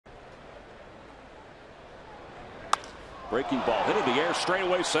Breaking ball hit in the air,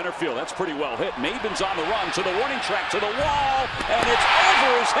 straightaway center field. That's pretty well hit. Maben's on the run to the warning track, to the wall, and it's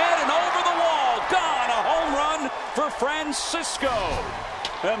over his head and over the wall. Gone. A home run for Francisco.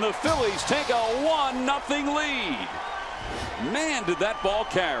 And the Phillies take a 1-0 lead. Man, did that ball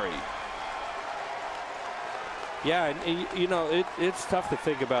carry. Yeah, and you know, it's tough to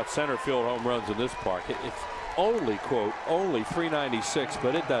think about center field home runs in this park. It's only, quote, only 396,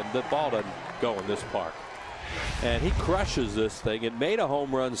 but the ball doesn't go in this park. And he crushes this thing. It made a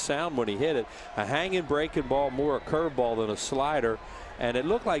home run sound when he hit it. A hanging breaking ball, more a curveball than a slider. And it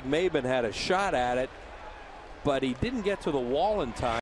looked like Maben had a shot at it, but he didn't get to the wall in time.